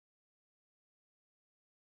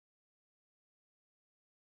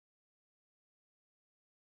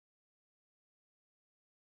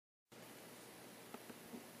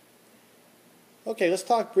Okay, let's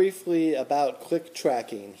talk briefly about click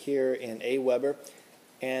tracking here in Aweber.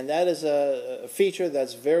 And that is a feature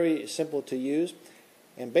that's very simple to use.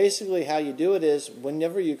 And basically how you do it is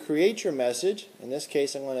whenever you create your message, in this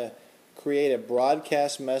case I'm going to create a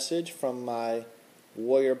broadcast message from my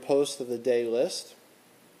Warrior Post of the Day list.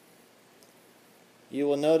 You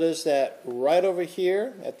will notice that right over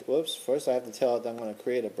here, first I have to tell it that I'm going to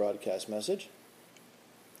create a broadcast message.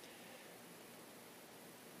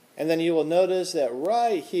 And then you will notice that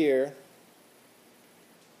right here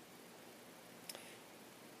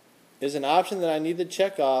is an option that I need to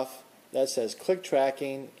check off that says click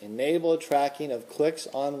tracking, enable tracking of clicks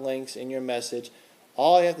on links in your message.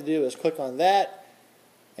 All I have to do is click on that,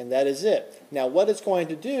 and that is it. Now what it's going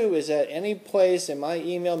to do is at any place in my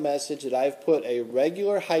email message that I've put a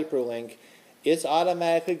regular hyperlink, it's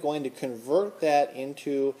automatically going to convert that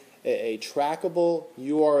into a trackable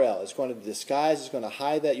URL. It's going to disguise, it's going to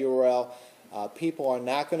hide that URL. People are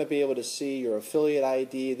not going to be able to see your affiliate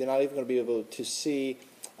ID. They're not even going to be able to see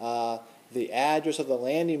the address of the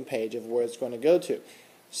landing page of where it's going to go to.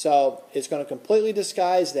 So it's going to completely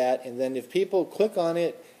disguise that, and then if people click on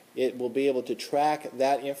it, it will be able to track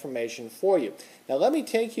that information for you. Now let me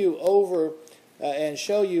take you over and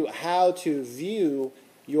show you how to view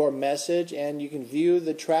your message, and you can view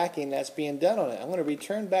the tracking that's being done on it. I'm going to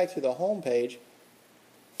return back to the home page,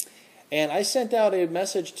 and I sent out a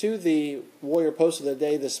message to the Warrior Post of the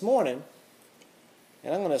Day this morning,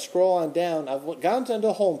 and I'm going to scroll on down. I've gone to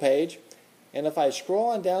the home page, and if I scroll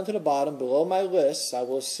on down to the bottom below my lists, I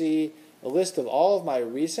will see a list of all of my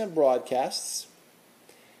recent broadcasts.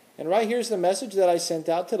 And right here's the message that I sent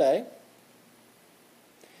out today.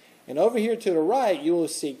 And over here to the right, you will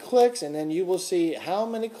see clicks, and then you will see how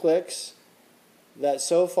many clicks that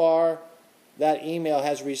so far that email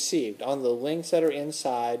has received on the links that are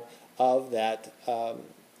inside of that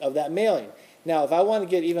mailing. Now, if I want to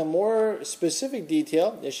get even more specific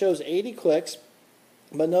detail, it shows 80 clicks,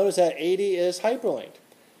 but notice that 80 is hyperlinked.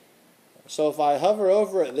 So if I hover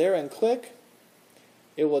over it there and click,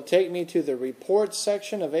 it will take me to the reports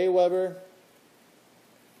section of Aweber,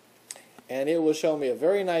 and it will show me a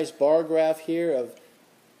very nice bar graph here of,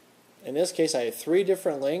 in this case, I have 3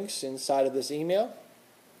 different links inside of this email.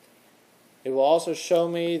 It will also show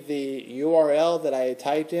me the URL that I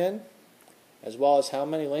typed in, as well as how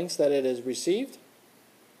many links that it has received.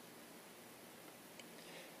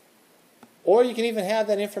 Or you can even have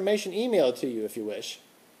that information emailed to you if you wish.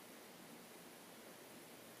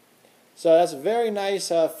 So that's a very nice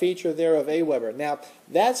feature there of Aweber. Now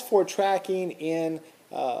that's for tracking in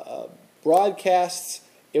broadcasts.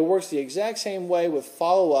 It works the exact same way with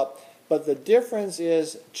follow-up, but the difference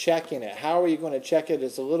is checking it. How are you going to check it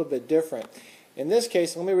is a little bit different. In this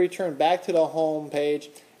case, let me return back to the home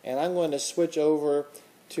page, and I'm going to switch over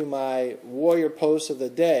to my Warrior Post of the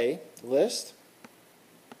Day list.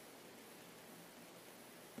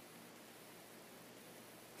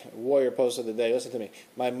 Warrior Post of the Day, listen to me.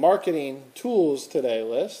 My Marketing Tools Today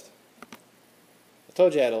list. I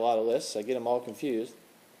told you I had a lot of lists. I get them all confused.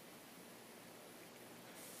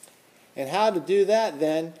 And how to do that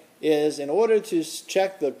then is, in order to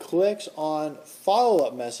check the clicks on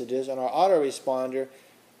follow-up messages on our autoresponder,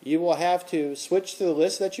 you will have to switch to the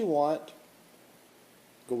list that you want,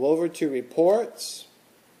 go over to Reports,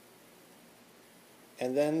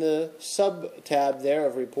 and then the sub-tab there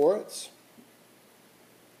of Reports.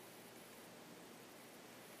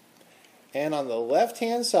 And on the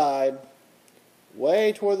left-hand side,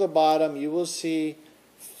 way toward the bottom, you will see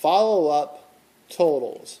follow-up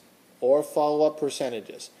totals or follow-up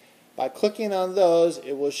percentages. By clicking on those,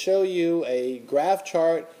 it will show you a graph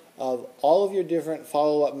chart of all of your different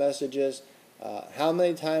follow-up messages, how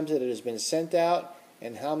many times that it has been sent out,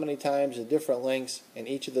 and how many times the different links in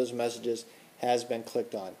each of those messages has been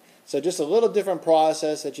clicked on. So just a little different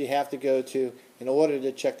process that you have to go to in order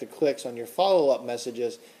to check the clicks on your follow-up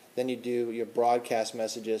messages than you do your broadcast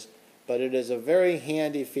messages. But it is a very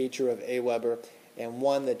handy feature of Aweber, and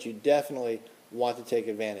one that you definitely want to take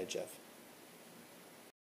advantage of.